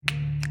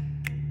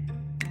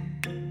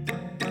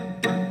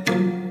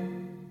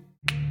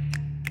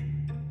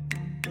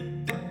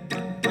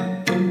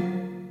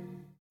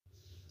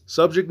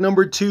Subject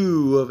number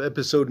 2 of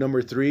episode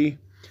number 3.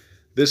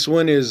 This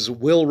one is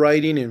will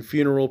writing and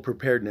funeral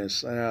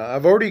preparedness.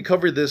 I've already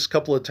covered this a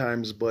couple of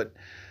times, but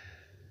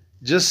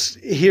just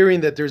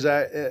hearing that there's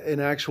an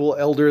actual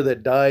elder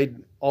that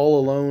died all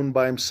alone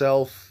by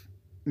himself,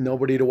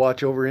 nobody to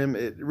watch over him,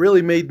 it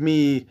really made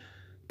me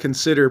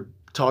consider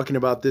talking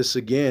about this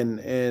again.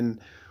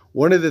 And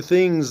one of the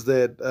things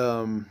that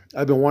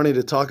I've been wanting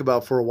to talk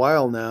about for a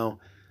while now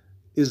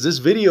is this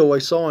video I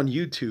saw on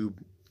YouTube.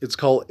 It's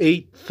called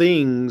 8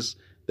 Things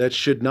That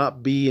Should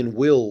Not Be in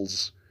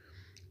Wills.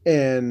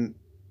 And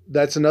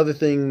that's another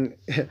thing.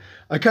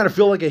 I kind of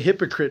feel like a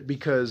hypocrite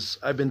because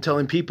I've been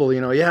telling people,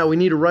 yeah, we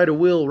need to write a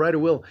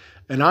will.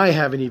 And I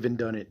haven't even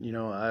done it.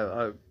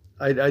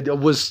 I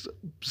was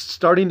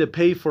starting to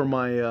pay for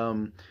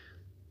my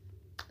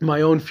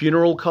my own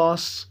funeral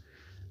costs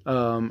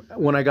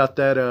when I got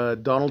that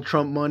Donald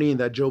Trump money and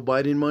that Joe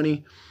Biden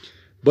money.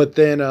 But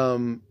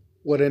then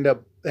what ended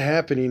up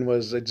happening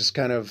was I just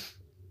kind of,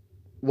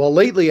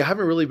 lately I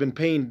haven't really been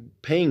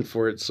paying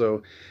for it.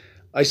 So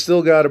I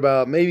still got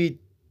about maybe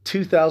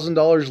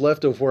 $2,000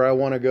 left of where I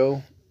want to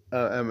go,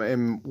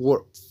 and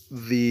what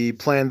the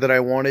plan that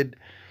I wanted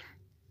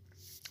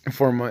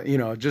for my,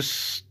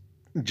 just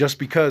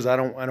because I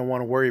don't want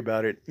to worry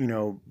about it,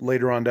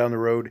 later on down the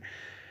road.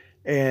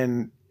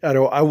 And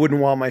I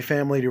wouldn't want my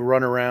family to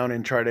run around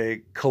and try to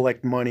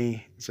collect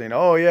money saying,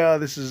 oh yeah,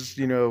 this is,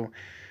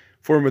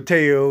 for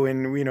Mateo,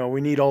 and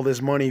we need all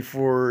this money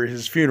for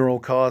his funeral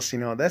costs.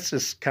 That's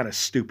just kind of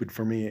stupid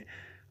for me.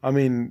 I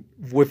mean,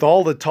 with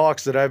all the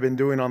talks that I've been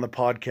doing on the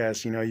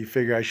podcast, you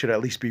figure I should at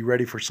least be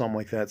ready for something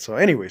like that. So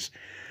anyways,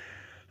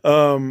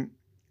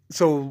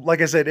 so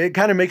like I said, it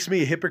kind of makes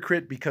me a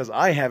hypocrite because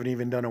I haven't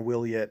even done a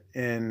will yet.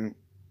 And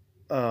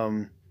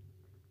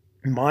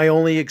my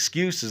only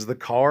excuse is the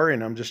car,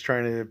 and I'm just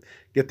trying to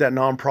get that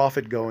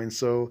nonprofit going.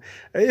 So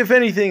if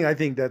anything, I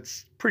think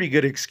that's pretty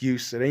good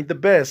excuse. It ain't the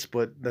best,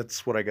 but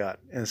that's what I got.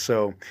 And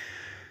so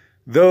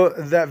though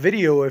that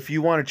video, if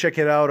you want to check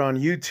it out on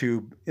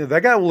YouTube,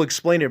 that guy will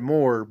explain it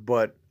more,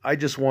 but I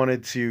just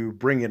wanted to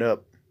bring it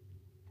up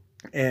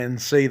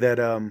and say that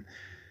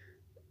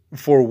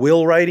for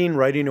will writing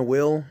a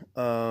will,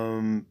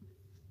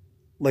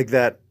 like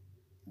the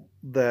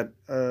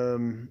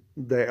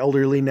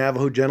elderly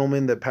Navajo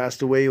gentleman that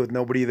passed away with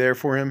nobody there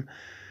for him.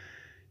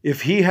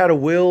 If he had a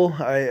will,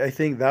 I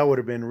think that would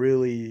have been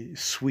really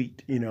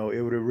sweet. It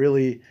would have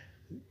really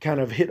kind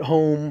of hit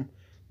home,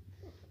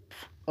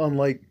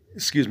 unlike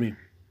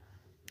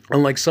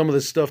some of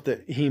the stuff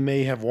that he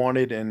may have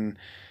wanted and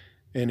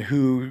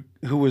who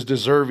was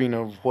deserving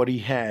of what he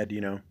had.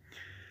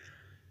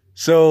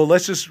 So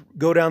let's just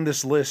go down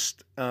this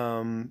list.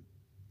 So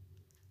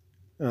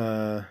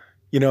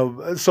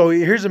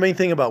here's the main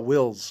thing about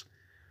wills.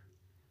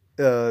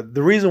 The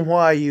reason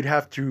why you'd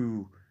have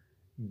to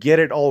get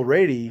it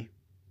already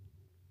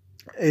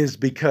is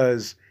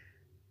because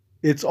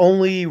it's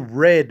only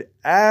read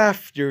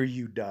after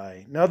you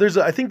die. Now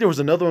I think there was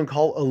another one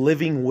called a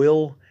living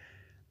will.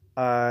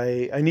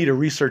 I need to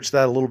research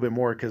that a little bit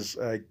more because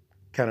I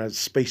kind of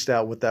spaced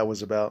out what that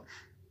was about.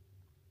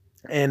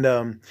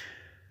 And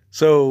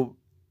so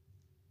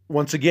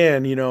once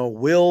again,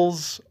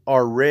 wills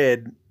are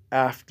read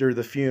after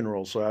the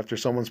funeral. So after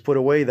someone's put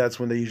away, that's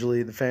when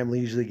the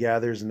family usually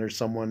gathers, and there's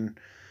someone,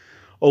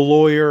 a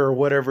lawyer or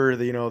whatever,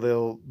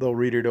 they'll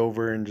read it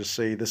over and just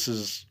say, this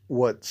is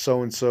what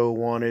so-and-so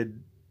wanted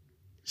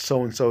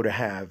so-and-so to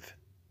have.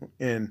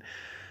 And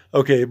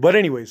okay, but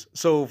anyways,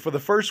 so for the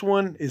first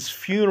one is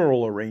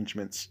funeral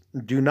arrangements.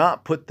 Do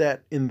not put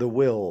that in the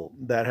will.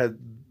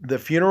 The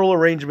funeral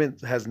arrangement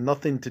has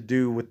nothing to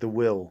do with the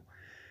will.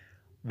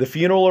 The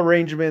funeral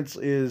arrangements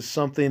is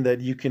something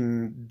that you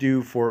can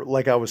do for,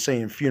 like I was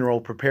saying,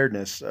 funeral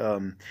preparedness,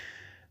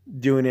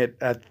 doing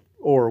it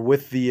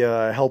with the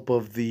help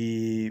of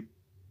the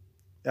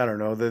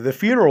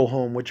funeral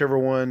home, whichever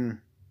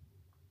one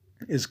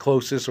is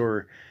closest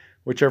or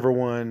whichever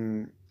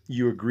one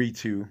you agree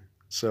to.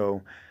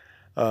 So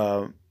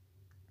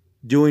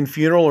doing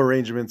funeral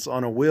arrangements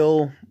on a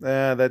will,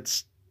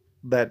 that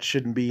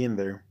shouldn't be in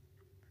there.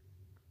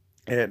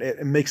 And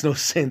it makes no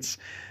sense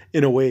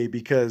in a way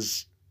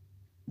because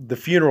the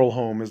funeral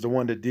home is the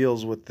one that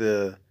deals with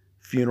the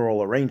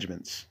funeral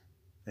arrangements.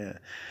 Yeah.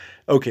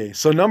 Okay,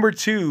 so number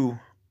 2,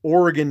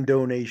 organ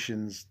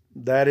donations.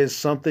 That is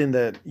something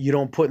that you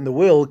don't put in the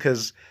will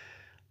because,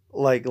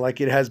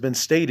 like it has been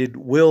stated,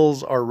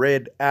 wills are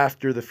read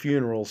after the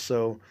funeral.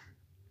 So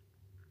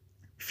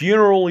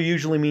funeral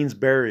usually means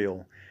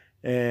burial.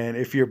 And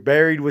if you're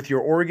buried with your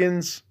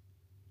organs,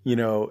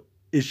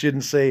 it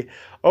shouldn't say,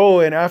 oh,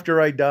 and after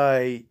I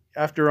die,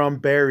 after I'm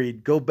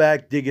buried, go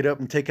back, dig it up,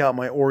 and take out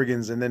my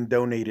organs and then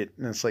donate it.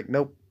 And it's like,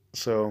 nope.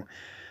 So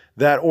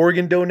that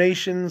organ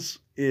donations,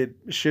 it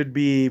should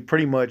be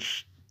pretty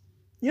much,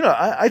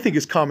 I think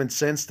it's common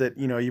sense that,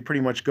 you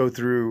pretty much go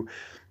through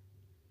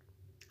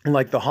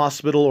like the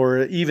hospital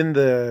or even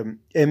the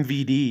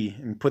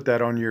MVD and put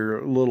that on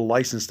your little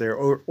license there,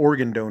 or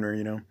organ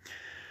donor.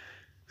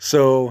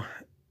 So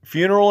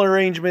funeral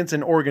arrangements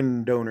and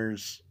organ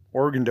donors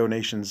organ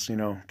donations,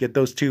 get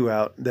those two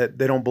out that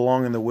they don't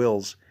belong in the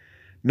wills.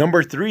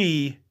 Number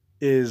 3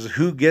 is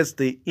who gets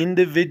the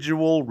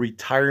individual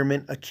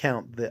retirement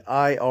account, the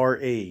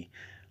IRA.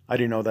 I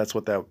didn't know that's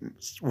what that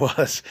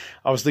was.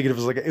 I was thinking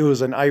it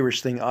was an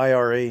Irish thing,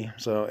 IRA.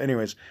 So,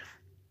 anyways,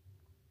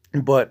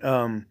 but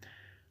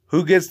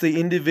who gets the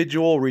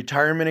individual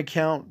retirement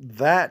account?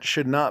 That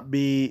should not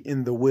be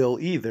in the will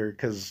either,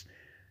 because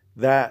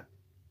that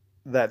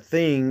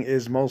thing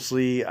is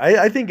mostly.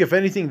 I think if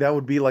anything, that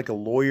would be like a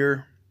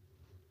lawyer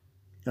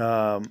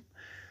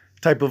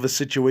type of a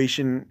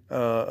situation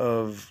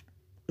of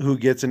who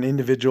gets an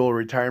individual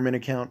retirement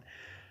account,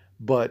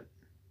 but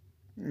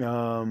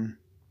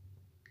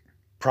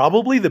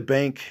probably the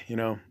bank.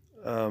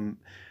 I'm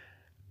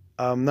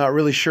not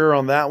really sure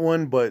on that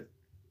one, but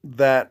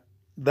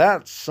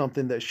that's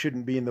something that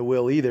shouldn't be in the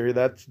will either.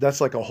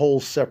 That's like a whole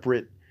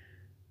separate.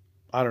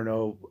 I don't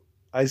know.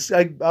 I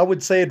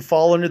would say it'd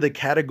fall under the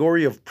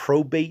category of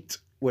probate.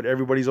 What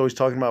everybody's always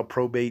talking about,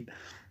 probate,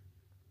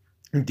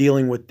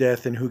 dealing with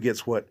death and who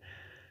gets what.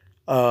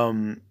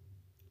 And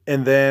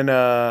then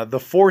the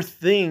fourth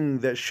thing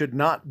that should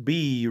not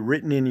be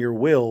written in your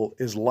will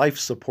is life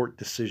support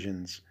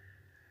decisions.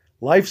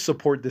 Life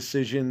support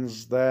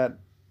decisions that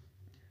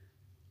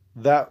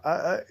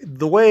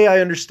the way I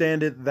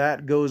understand it,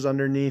 that goes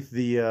underneath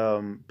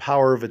the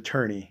power of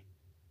attorney.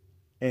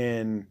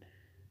 And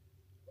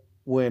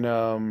when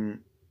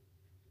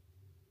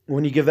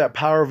you give that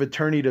power of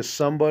attorney to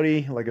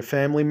somebody like a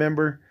family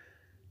member,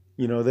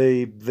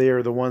 they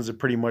are the ones that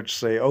pretty much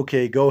say,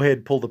 okay, go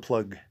ahead, pull the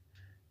plug.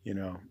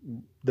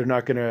 They're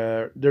not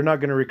gonna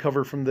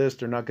recover from this.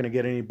 They're not gonna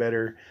get any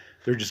better.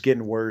 They're just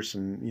getting worse.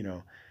 And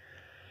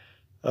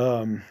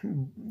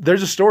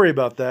there's a story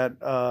about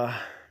that.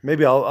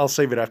 Maybe I'll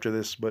save it after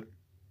this, but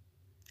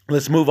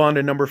let's move on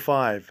to number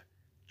 5,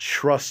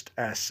 trust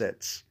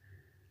assets.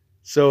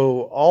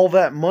 So all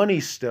that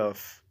money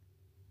stuff,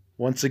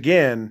 once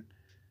again,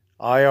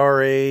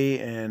 IRA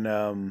and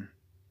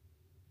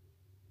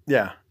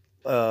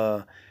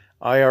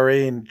IRA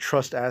and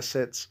trust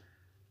assets.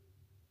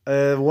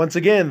 Once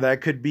again,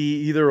 that could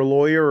be either a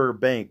lawyer or a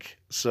bank.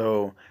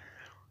 So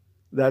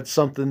that's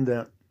something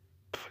that,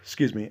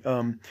 excuse me,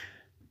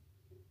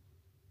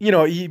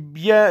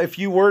 if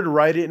you were to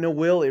write it in a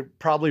will, it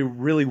probably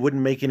really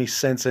wouldn't make any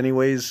sense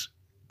anyways,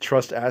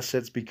 trust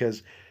assets,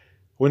 because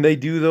when they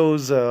do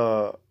those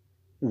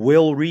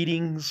will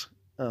readings,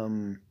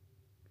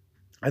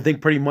 I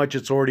think pretty much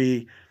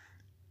the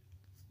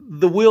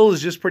will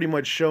is just pretty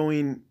much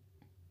showing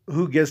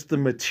who gets the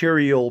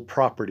material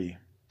property.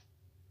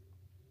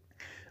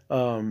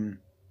 Who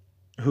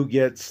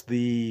gets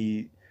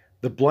the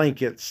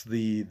blankets,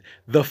 the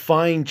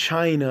fine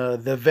china,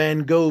 the Van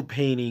Gogh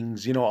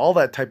paintings, all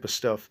that type of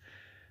stuff,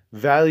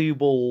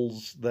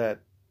 valuables that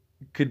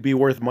could be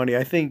worth money.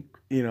 I think,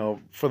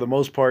 for the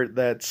most part,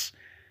 that's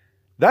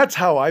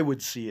how I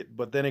would see it.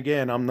 But then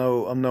again, I'm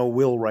no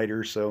will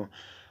writer. So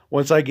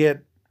once I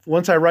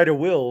write a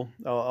will,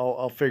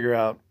 I'll figure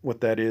out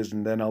what that is,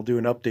 and then I'll do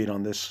an update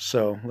on this.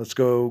 So let's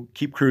go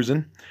keep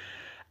cruising.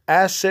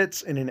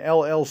 Assets in an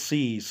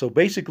LLC. So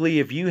basically,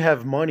 if you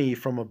have money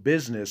from a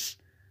business,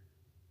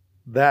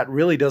 that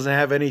really doesn't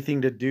have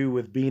anything to do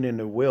with being in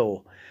a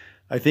will.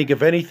 I think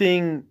if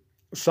anything,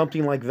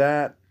 something like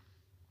that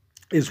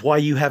is why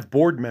you have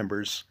board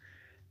members.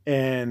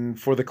 And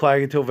for the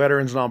Klagetoh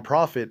Veterans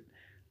Nonprofit,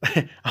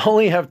 I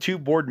only have 2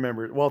 board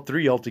members. Well,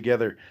 3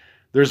 altogether.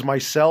 There's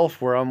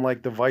myself, where I'm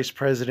like the vice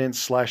president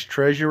 /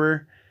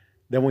 treasurer.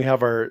 Then we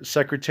have our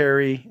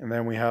secretary, and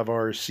then we have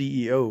our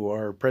CEO,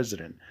 our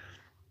president.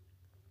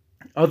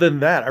 Other than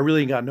that, I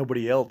really got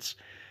nobody else.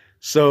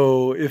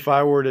 So if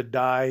I were to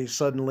die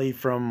suddenly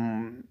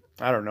from,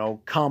 I don't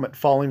know, comet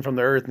falling from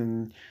the earth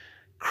and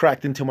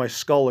cracked into my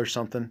skull or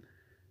something,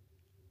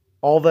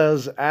 all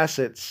those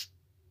assets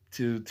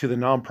to the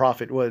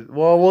nonprofit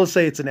we'll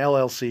say it's an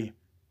LLC.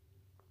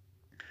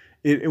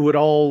 It would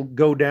all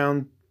go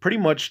down pretty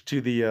much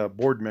to the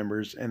board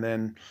members. And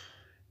then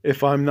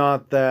if I'm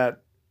not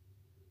that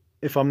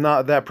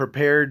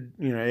prepared,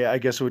 I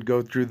guess it would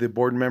go through the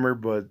board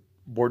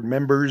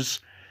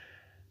members.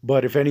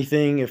 But if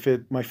anything,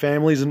 my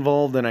family's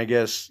involved, then I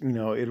guess,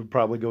 it'll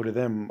probably go to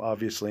them,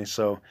 obviously.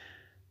 So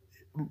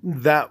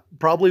that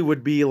probably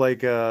would be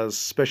like a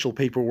special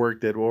paperwork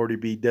that will already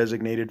be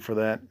designated for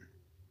that.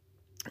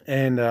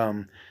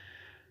 And,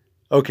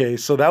 okay,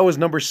 so that was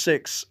number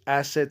 6,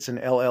 assets and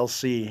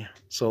LLC.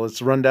 So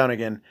let's run down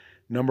again.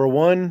 Number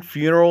 1,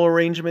 funeral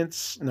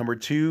arrangements. Number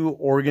 2,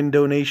 organ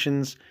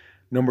donations.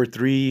 Number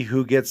 3,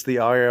 who gets the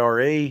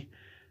IRA.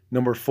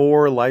 Number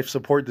 4, life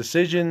support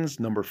decisions.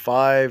 Number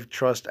 5,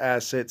 trust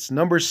assets.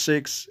 Number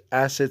 6,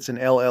 assets and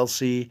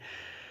LLC.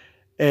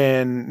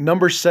 And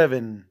number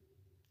 7,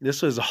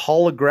 this was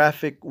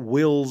holographic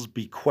wills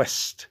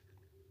bequest.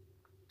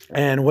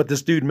 And what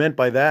this dude meant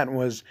by that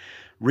was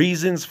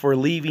reasons for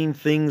leaving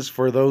things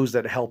for those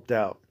that helped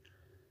out.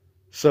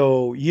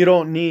 So you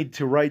don't need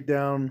to write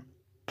down,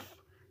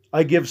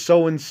 I give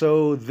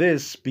so-and-so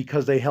this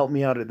because they helped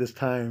me out at this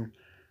time.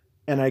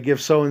 And I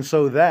give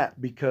so-and-so that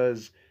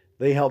because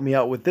they helped me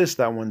out with this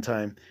that one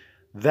time.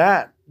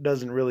 That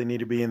doesn't really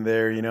need to be in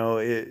there, you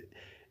know.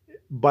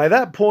 By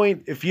that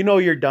point, if you know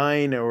you're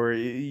dying or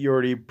you're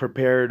already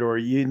prepared or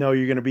you know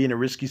you're going to be in a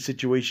risky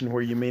situation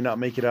where you may not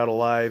make it out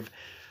alive,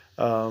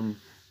 um,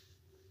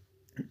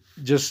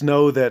 just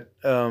know that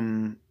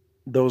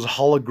those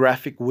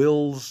holographic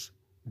wills,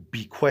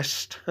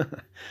 bequest,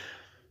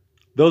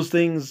 those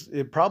things,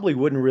 it probably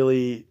wouldn't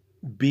really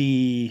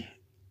be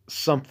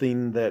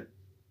something that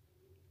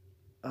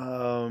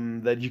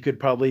that you could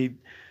probably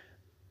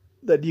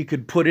that you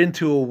could put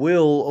into a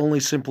will only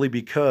simply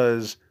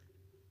because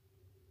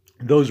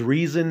those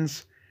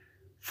reasons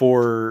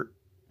for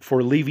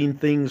leaving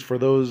things for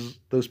those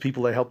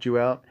people that helped you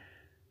out,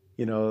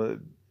 you know,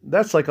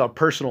 that's like a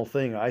personal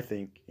thing, I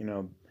think, you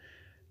know.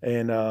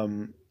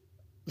 And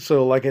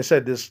so like I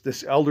said,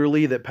 this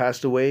elderly that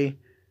passed away,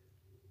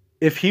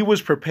 if he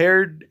was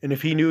prepared and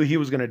if he knew he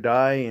was going to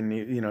die and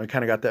you know,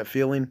 kind of got that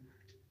feeling,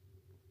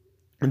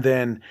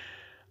 then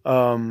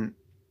um,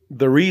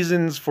 the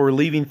reasons for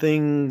leaving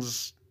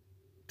things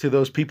to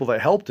those people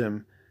that helped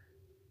him,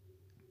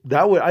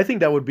 I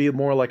think that would be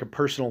more like a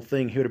personal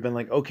thing. He would have been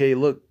like, okay,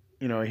 look,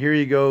 you know, here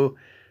you go.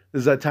 This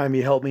is that time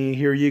you helped me.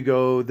 Here you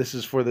go. This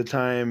is for the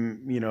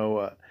time, you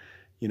know,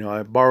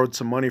 I borrowed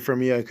some money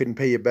from you. I couldn't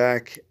pay you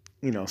back,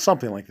 you know,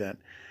 something like that.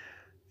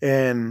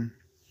 And,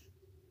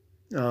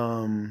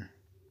 oh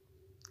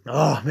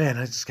man,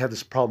 I just have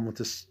this problem with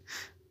this.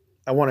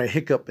 I want to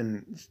hiccup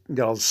and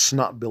got all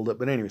snot buildup.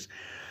 But anyways,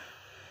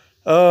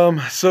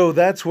 so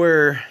that's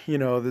where, you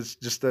know, this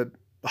just that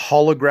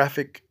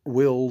holographic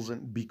wills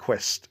and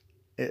bequest.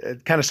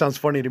 It kind of sounds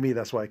funny to me.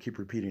 That's why I keep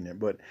repeating it.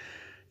 But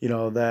you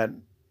know, that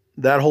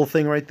whole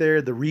thing right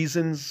there, the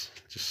reasons,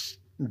 just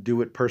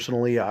do it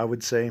personally, I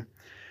would say.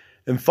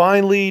 And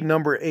finally,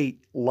 number 8,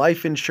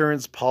 life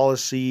insurance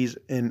policies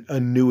and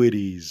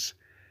annuities.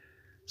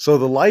 So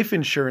the life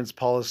insurance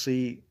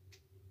policy,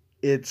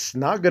 it's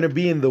not going to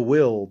be in the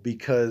will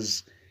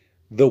because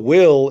the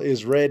will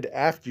is read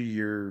after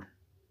you're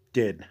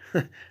dead,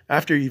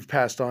 after you've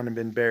passed on and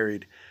been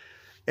buried.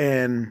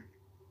 And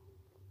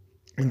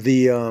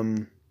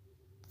the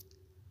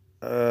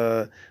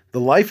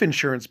life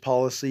insurance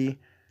policy,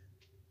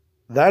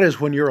 that is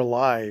when you're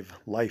alive,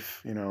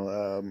 life, you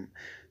know,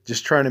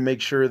 just trying to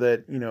make sure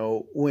that, you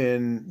know,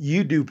 when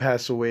you do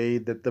pass away,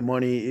 that the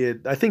money,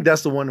 I think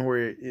that's the one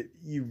where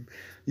you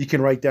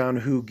can write down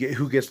who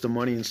gets the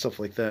money and stuff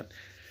like that.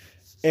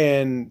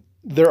 And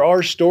there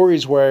are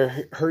stories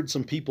where I heard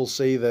some people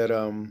say that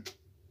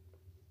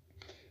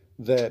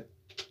that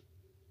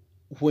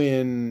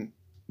when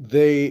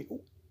the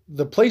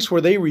place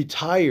where they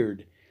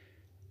retired,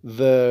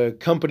 the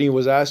company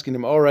was asking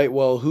them, all right,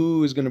 well,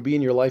 who is going to be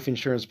in your life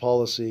insurance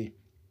policy?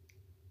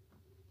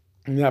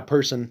 And that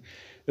person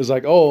is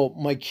like, oh,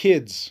 my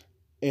kids.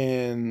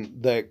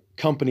 And that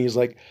company is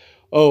like,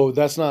 oh,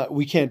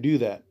 we can't do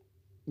that.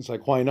 It's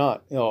like, why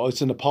not? Oh,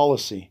 it's in the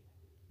policy.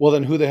 Well,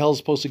 then who the hell is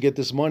supposed to get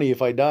this money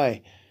if I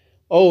die?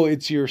 Oh,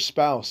 it's your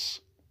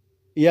spouse.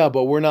 Yeah,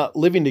 but we're not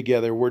living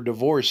together. We're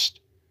divorced.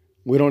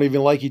 We don't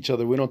even like each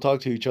other. We don't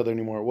talk to each other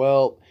anymore.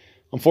 Well,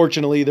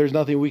 unfortunately, there's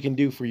nothing we can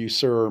do for you,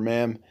 sir or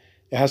ma'am.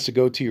 It has to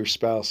go to your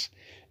spouse.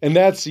 And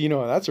that's, you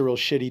know, that's a real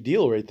shitty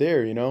deal right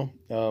there, you know.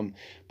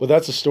 But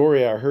that's a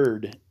story I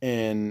heard.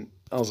 And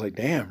I was like,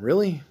 damn,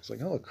 really? It's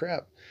like, oh,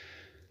 crap.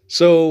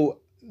 So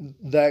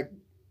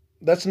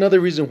that's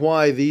another reason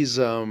why these,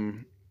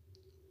 when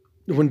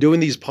doing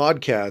these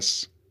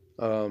podcasts,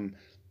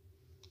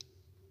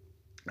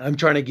 I'm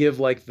trying to give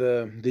like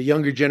the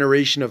younger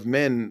generation of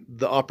men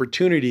the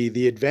opportunity,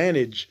 the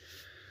advantage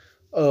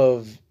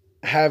of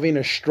having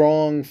a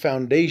strong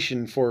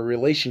foundation for a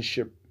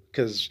relationship.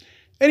 Because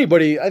I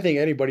think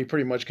anybody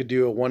pretty much could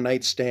do a one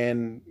night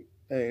stand,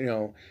 you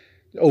know,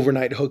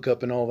 overnight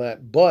hookup and all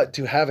that. But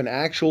to have an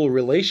actual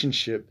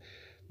relationship,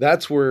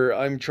 that's where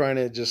I'm trying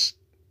to just,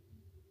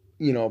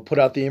 you know, put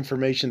out the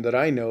information that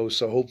I know.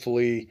 So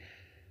hopefully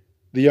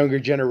the younger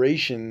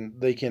generation,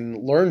 they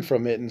can learn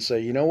from it and say,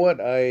 you know what,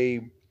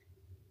 I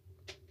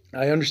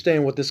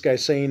understand what this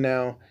guy's saying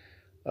now.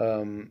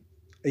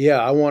 Yeah,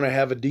 I want to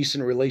have a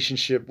decent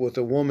relationship with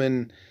a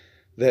woman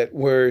that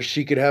where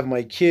she could have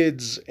my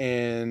kids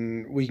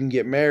and we can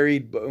get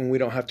married, but we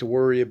don't have to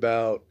worry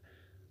about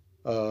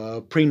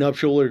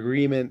prenuptial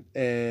agreement.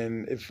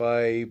 And if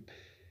I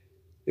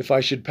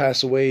should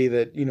pass away,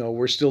 that, you know,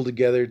 we're still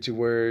together to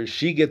where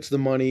she gets the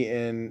money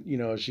and, you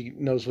know, she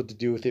knows what to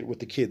do with it with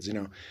the kids, you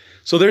know.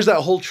 So there's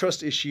that whole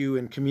trust issue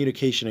and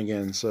communication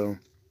again. So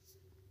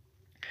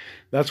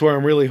that's where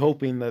I'm really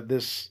hoping that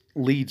this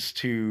leads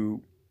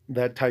to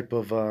that type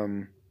of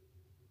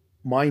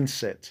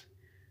mindset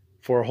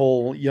for a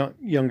whole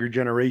younger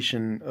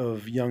generation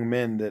of young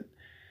men that,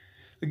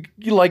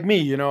 like me,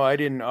 you know, I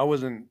didn't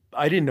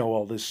know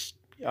all this.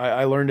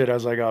 I learned it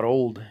as I got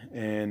old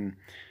and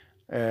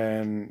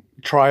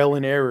trial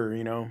and error,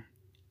 you know.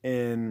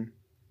 And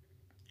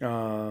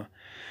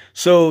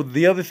so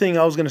the other thing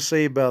I was going to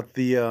say about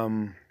the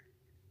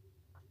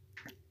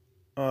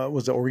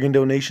was the organ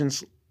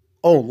donations.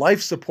 Oh,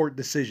 life support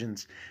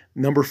decisions.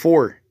 Number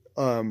 4.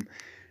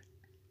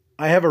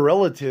 I have a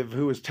relative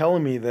who was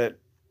telling me that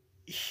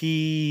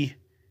he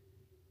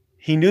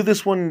he knew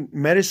this one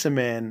medicine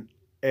man,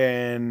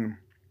 and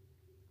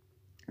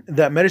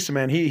that medicine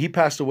man, he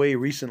passed away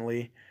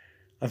recently.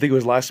 I think it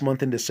was last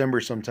month in December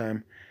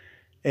sometime.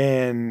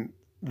 And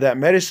that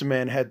medicine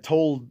man had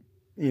told,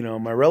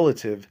 my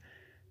relative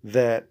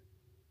that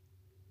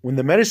when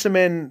the medicine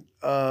man,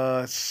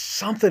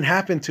 something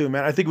happened to him,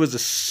 man. I think it was a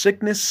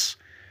sickness,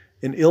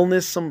 an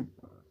illness,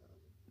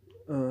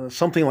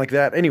 something like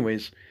that.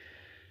 Anyways,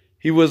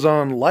 he was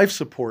on life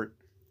support,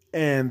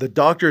 and the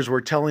doctors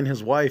were telling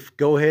his wife,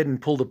 "Go ahead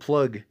and pull the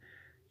plug.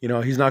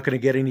 He's not going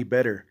to get any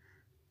better."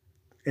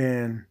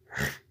 And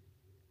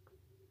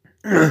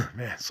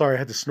man, sorry, I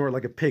had to snort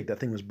like a pig. That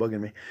thing was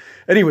bugging me.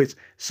 Anyways,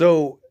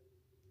 so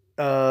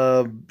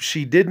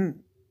she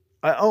didn't.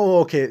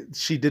 Okay.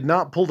 She did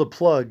not pull the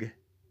plug.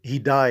 He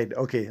died.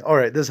 Okay, all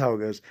right. This is how it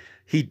goes.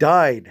 He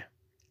died,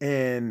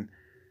 and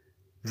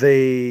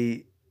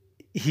they.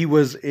 He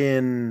was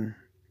in.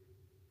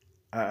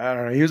 I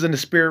don't know. He was in the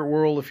spirit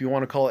world, if you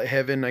want to call it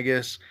heaven, I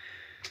guess.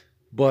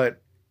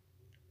 But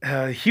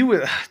he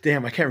was.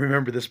 Damn, I can't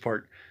remember this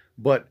part.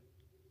 But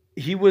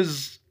he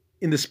was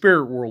in the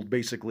spirit world,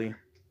 basically.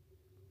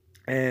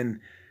 And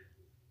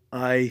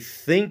I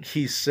think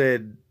he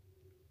said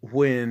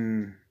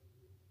when.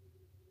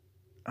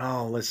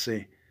 Oh, let's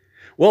see.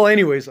 Well,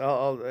 anyways,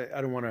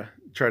 I don't want to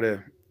try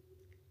to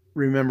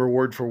remember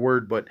word for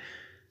word, but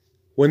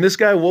when this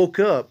guy woke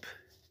up,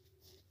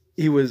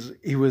 he was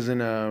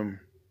in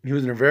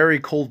a very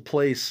cold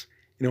place,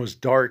 and it was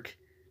dark,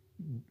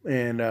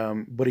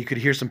 and but he could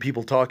hear some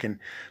people talking.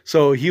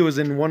 So he was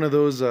in one of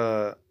those.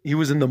 He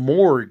was in the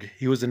morgue.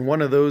 He was in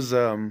one of those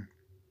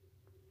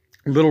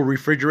little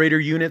refrigerator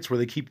units where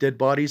they keep dead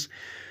bodies.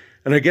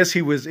 And I guess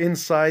he was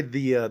inside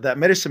that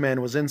medicine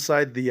man was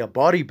inside the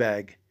body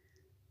bag.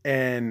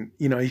 And,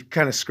 he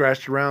kind of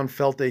scratched around,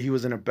 felt that he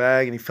was in a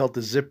bag, and he felt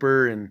the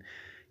zipper, and,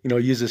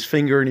 used his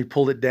finger and he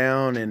pulled it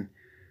down. And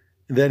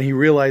then he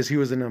realized he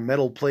was in a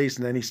metal place.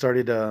 And then he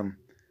started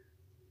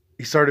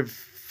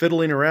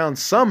fiddling around.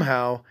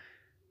 Somehow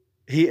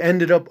he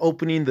ended up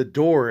opening the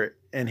door,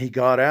 and he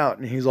got out,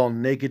 and he's all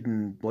naked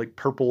and like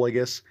purple, I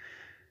guess.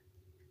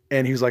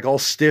 And he was like all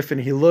stiff, and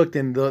he looked,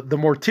 and the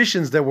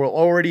morticians that were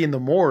already in the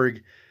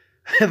morgue,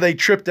 they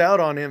tripped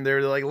out on him.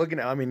 They're like looking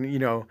at,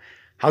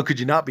 how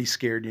could you not be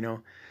scared,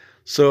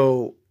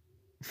 So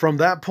from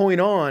that point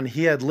on,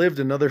 he had lived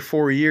another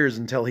 4 years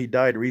until he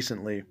died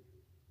recently.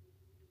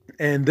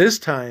 And this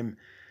time,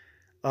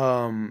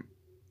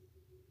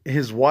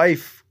 his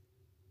wife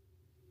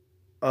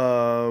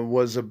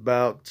was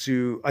about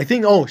to, I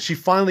think, she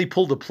finally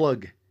pulled the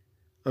plug.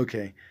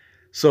 Okay.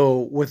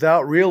 So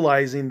without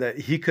realizing that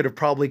he could have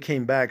probably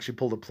came back, she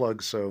pulled the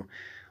plug. So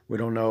we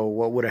don't know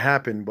what would have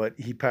happened, but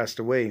he passed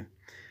away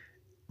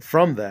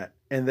from that.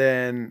 And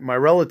then my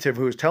relative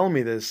who was telling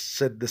me this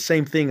said the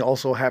same thing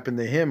also happened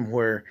to him,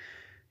 where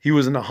he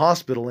was in the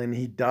hospital and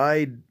he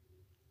died.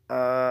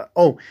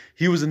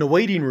 He was in the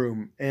waiting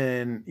room,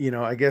 and,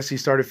 I guess he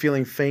started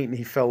feeling faint, and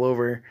he fell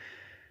over,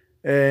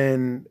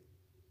 and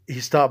he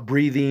stopped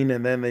breathing.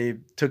 And then they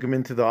took him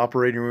into the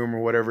operating room or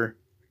whatever.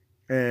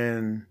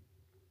 And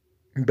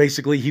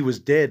basically he was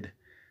dead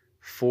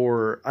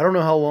for, I don't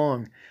know how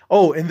long.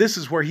 Oh, and this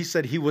is where he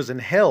said he was in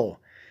hell.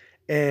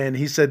 And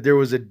he said there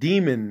was a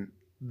demon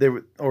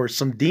there, or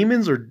some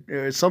demons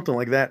or something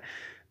like that.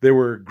 They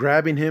were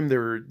grabbing him. They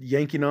were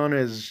yanking on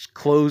his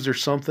clothes or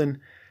something.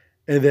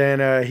 And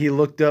then he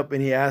looked up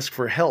and he asked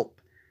for help.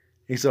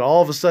 He said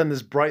all of a sudden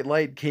this bright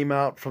light came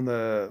out from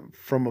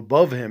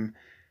above him,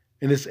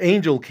 and this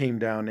angel came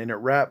down, and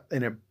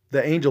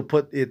the angel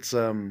put its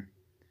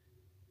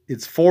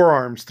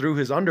forearms through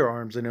his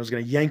underarms, and it was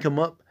going to yank him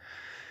up.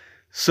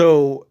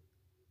 So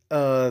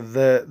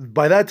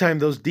by that time,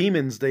 those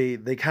demons, they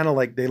kind of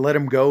like, they let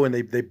him go, and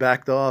they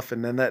backed off.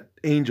 And then that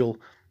angel,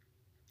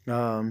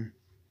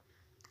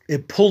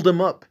 it pulled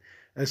him up.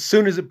 As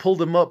soon as it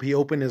pulled him up, he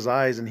opened his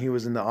eyes, and he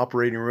was in the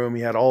operating room.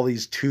 He had all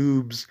these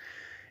tubes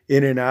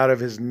in and out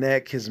of his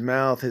neck, his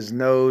mouth, his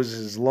nose,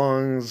 his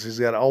lungs. He's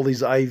got all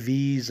these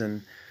IVs,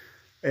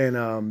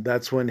 and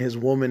that's when his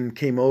woman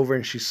came over,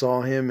 and she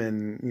saw him,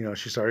 and,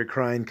 she started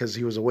crying because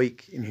he was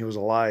awake and he was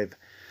alive.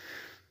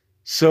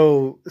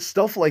 So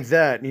stuff like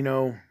that,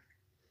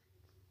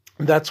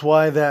 that's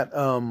why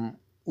that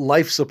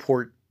life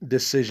support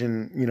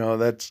decision,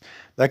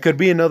 that could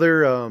be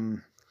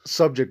another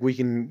subject we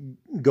can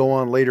go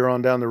on later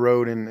on down the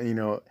road.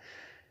 And,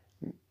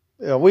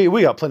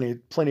 we got plenty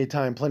of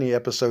time, plenty of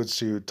episodes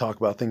to talk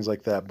about things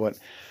like that. But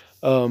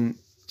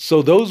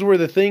so those were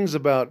the things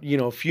about,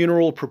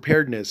 funeral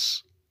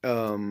preparedness,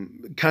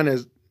 kind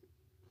of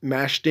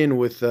mashed in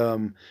with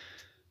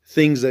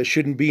things that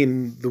shouldn't be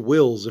in the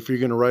wills if you're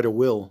going to write a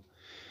will.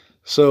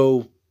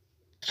 So,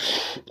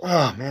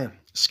 oh man,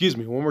 excuse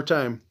me, one more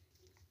time.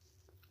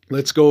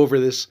 Let's go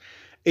over this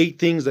 8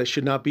 things that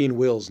should not be in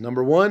wills.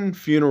 Number 1,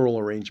 funeral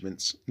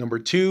arrangements. Number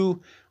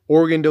 2,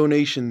 organ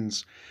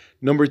donations.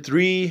 Number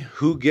 3,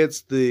 who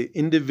gets the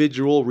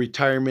individual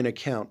retirement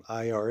account,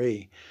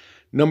 IRA.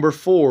 Number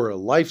 4,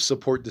 life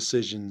support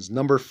decisions.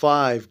 Number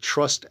 5,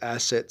 trust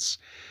assets.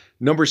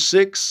 Number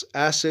 6,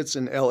 assets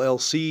and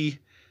LLC.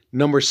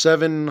 Number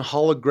 7,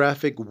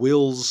 holographic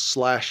wills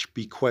 /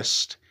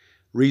 bequest.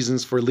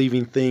 Reasons for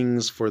leaving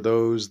things for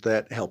those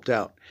that helped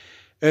out.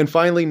 And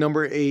finally,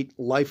 number 8,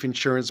 life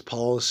insurance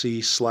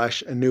policy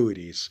 /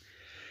 annuities.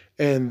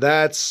 And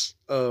those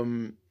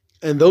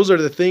are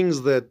the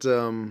things that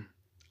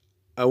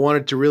I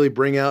wanted to really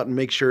bring out and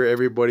make sure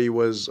everybody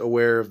was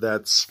aware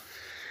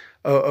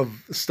of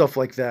stuff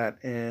like that.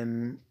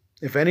 And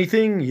if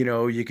anything,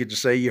 you could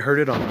just say you heard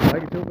it on the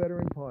Klagetoh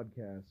Veteran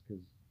Podcast,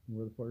 because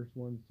we're the first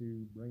ones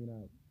to bring it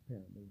out,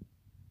 apparently.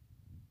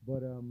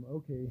 But,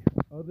 okay,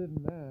 other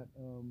than that,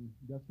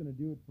 that's going to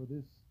do it for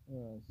this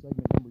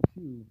segment number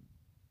 2.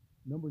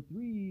 Number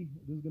 3,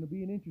 this is going to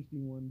be an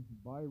interesting one,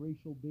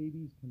 biracial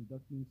babies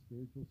conducting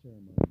spiritual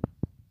ceremonies.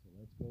 So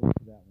let's go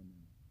to that one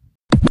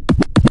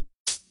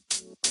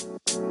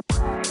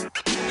now.